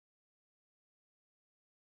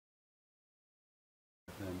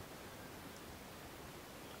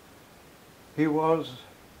He was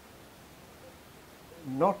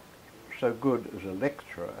not so good as a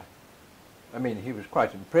lecturer. I mean, he was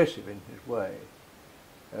quite impressive in his way,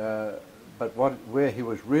 but where he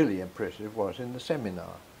was really impressive was in the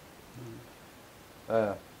seminar.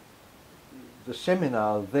 The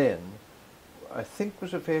seminar then, I think,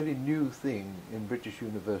 was a fairly new thing in British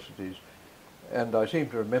universities, and I seem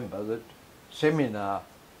to remember that seminar,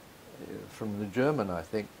 from the German, I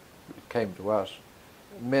think, it came to us,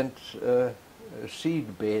 meant a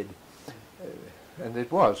seed bed, and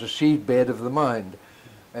it was a seed bed of the mind.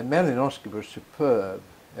 And Malinowski was superb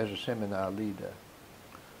as a seminar leader.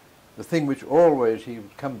 The thing which always he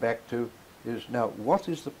would come back to is, now, what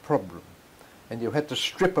is the problem? And you had to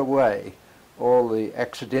strip away all the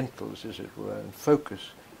accidentals, as it were, and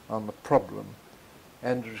focus on the problem.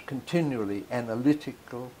 And it was continually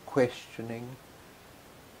analytical, questioning,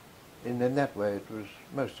 and in that way it was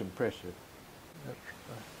most impressive.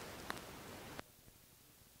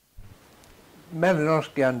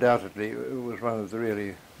 Malinowski undoubtedly was one of the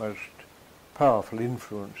really most powerful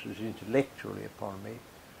influences intellectually upon me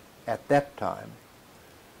at that time.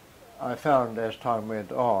 I found as time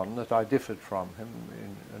went on that I differed from him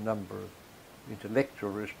in a number of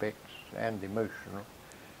intellectual respects and emotional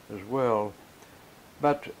as well.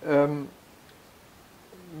 But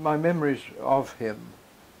my memories of him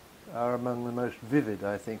are among the most vivid,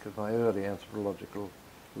 I think, of my early anthropological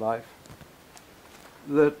life.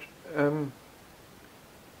 That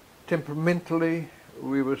temperamentally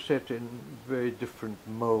we were set in very different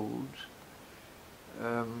molds.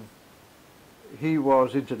 He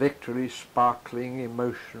was intellectually sparkling,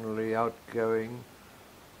 emotionally outgoing,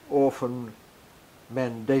 often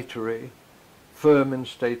mandatory, firm in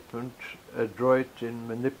statement, adroit in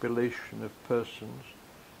manipulation of persons,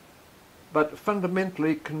 but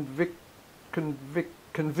fundamentally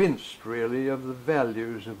convinced, really, of the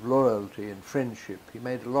values of loyalty and friendship. He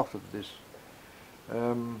made a lot of this.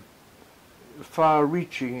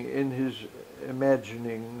 Far-reaching in his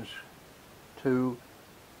imaginings too,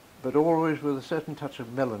 but always with a certain touch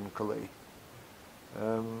of melancholy,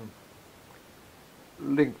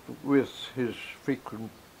 linked with his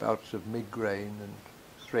frequent bouts of migraine and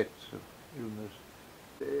threats of illness.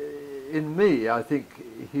 In me, I think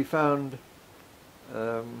he found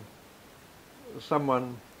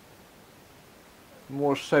someone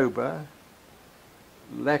more sober,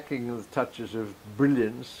 lacking the touches of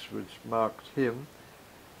brilliance which marked him,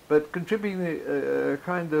 but contributing a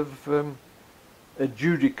kind of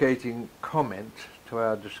adjudicating comment to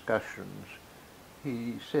our discussions.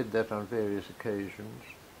 He said that on various occasions.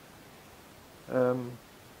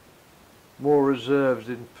 More reserved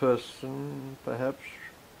in person, perhaps,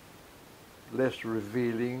 less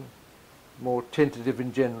revealing, more tentative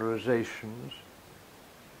in generalizations,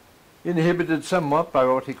 inhibited somewhat by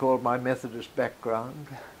what he called my Methodist background,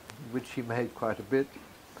 which he made quite a bit.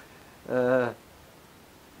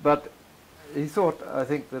 But he thought, I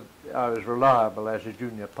think, that I was reliable as a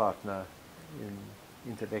junior partner in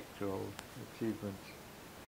intellectual achievements.